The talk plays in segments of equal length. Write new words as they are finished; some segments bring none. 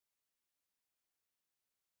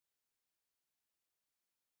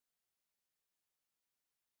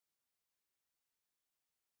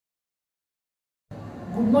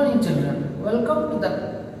Good morning children, welcome to the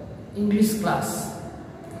English class.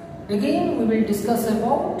 Again we will discuss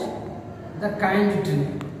about the kind tree.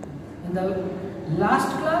 In the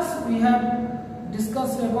last class we have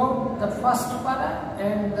discussed about the first para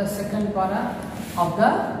and the second para of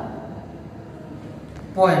the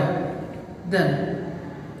poem. Then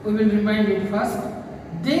we will remind it first.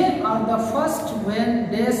 They are the first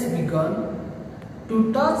when days begun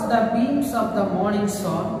to touch the beams of the morning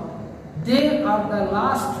sun. They are the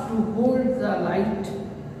last to hold the light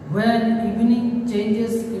when evening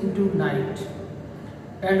changes into night.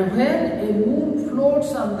 And when a moon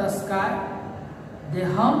floats on the sky, they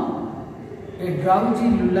hum a drowsy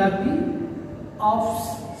lullaby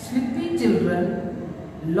of sleepy children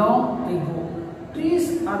long ago.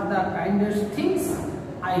 Trees are the kindest things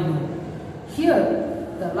I know.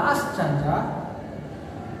 Here, the last stanza,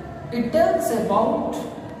 it tells about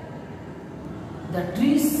the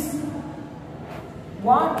trees.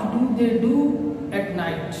 What do they do at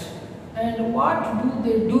night and what do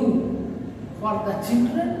they do for the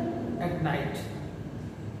children at night?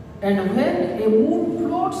 And when a moon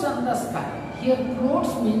floats on the sky, here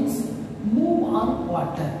floats means move on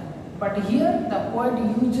water, but here the poet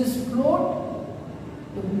uses float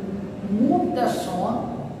to move the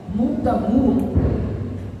sun, move the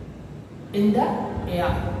moon in the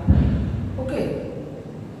air. Okay,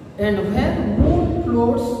 and when moon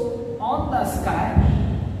floats on the sky,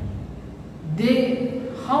 they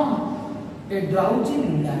hum a drowsy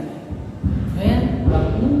lullaby. When the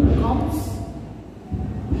moon comes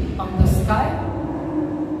on the sky,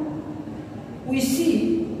 we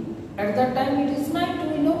see at that time it is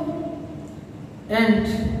night, we know. And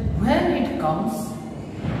when it comes,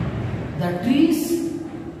 the trees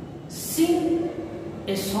sing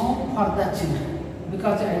a song for the children,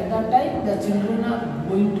 because at that time the children are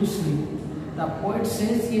going to sleep. The poet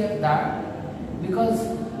says here that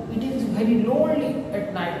because it is very lonely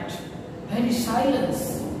at night, very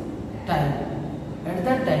silence time. At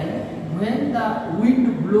that time, when the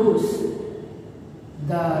wind blows,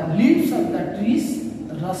 the leaves of the trees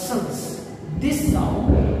rustles. This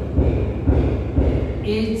sound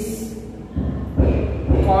is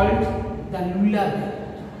called the lullaby.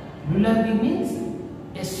 Lullaby means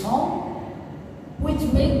a song which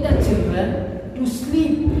makes the children to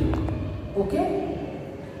sleep. Okay,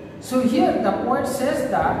 so here the poet says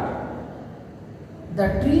that the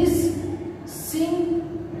trees sing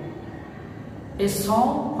a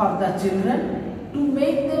song for the children to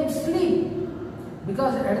make them sleep,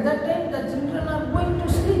 because at that time the children are going to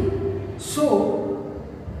sleep. So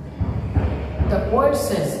the poet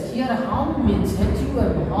says here hum means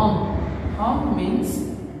H-U-M, hum. Hum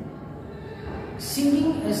means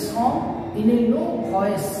singing a song in a low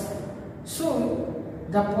voice. So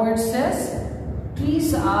the poet says,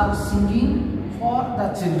 trees are singing for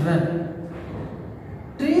the children.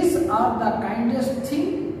 Trees are the kindest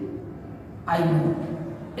thing I know.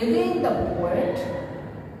 Again the poet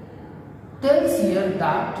tells here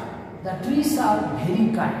that the trees are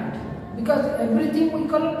very kind, because everything we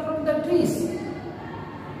collect from the trees.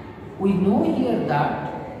 We know here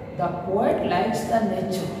that the poet likes the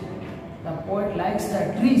nature. The poet likes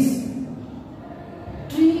the trees.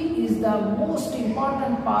 Tree is the most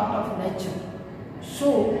important part of nature.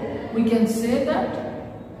 So we can say that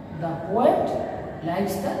the poet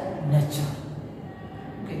likes the nature.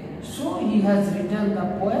 Okay, so he has written the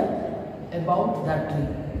poem about the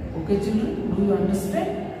tree. Okay children, do you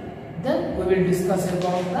understand? Then we will discuss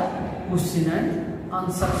about the question and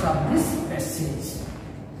answers of this passage.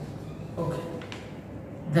 Okay,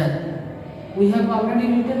 then we have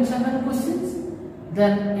already written 7 questions.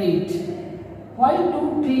 Then 8. Why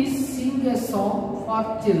do trees sing a song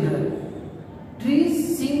for children?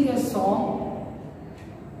 Trees sing a song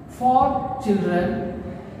for children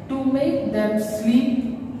to make them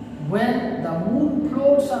sleep when the moon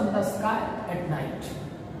floats on the sky at night.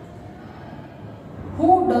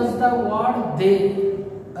 Who does the word they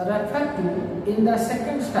refer to in the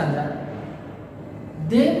second stanza?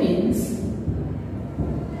 They means,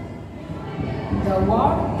 the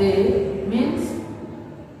word they means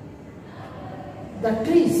the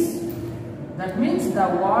trees. That means the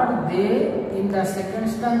word they in the second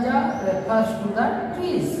stanza refers to the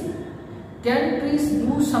trees. Can trees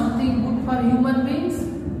do something good for human beings?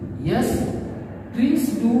 Yes, trees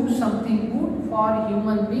do something good for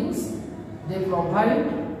human beings. They provide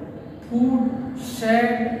food,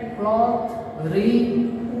 shade, cloth,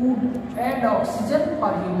 rain, food and oxygen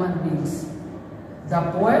for human beings. The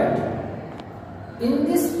poet in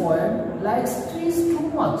this poem likes trees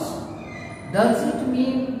too much. Does it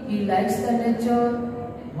mean he likes the nature?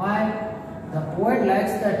 Why? The poet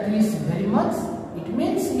likes the trees very much. It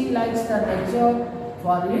means he likes the nature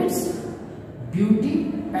for its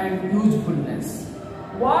beauty and usefulness.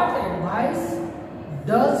 What advice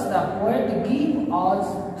does the poet give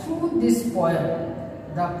us through this poem?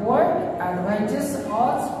 The poet advises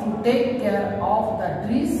us to take care of the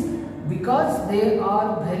trees because they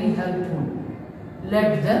are very helpful.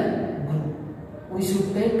 Let them grow. We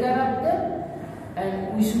should take care of them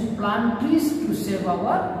and we should plant trees to save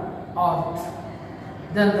our earth.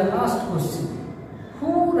 Then the last question.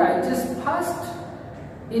 Who rises first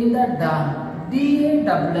in the dawn?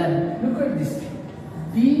 D-A-N-N. Look at this.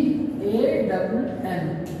 D-A-N-N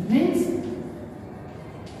means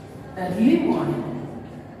early morning.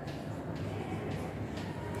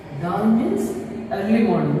 Dawn means early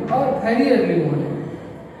morning or very early morning.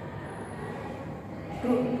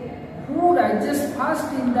 Who rises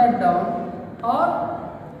first in the dawn or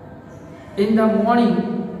in the morning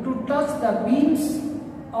to touch the beams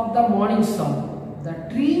of the morning sun? The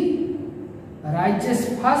tree rises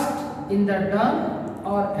first in the dawn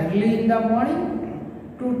or early in the morning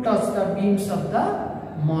to touch the beams of the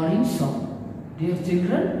morning sun. Dear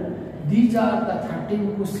children, these are the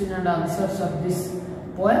 13 questions and answers of this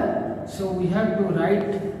poem. So we have to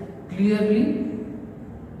write clearly.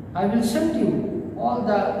 I will send you all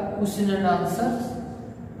the questions and answers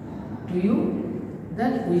to you.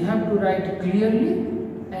 Then we have to write clearly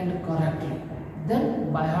and correctly.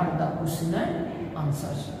 Then by heart the question and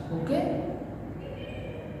answers. Okay?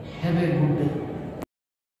 Have a good day.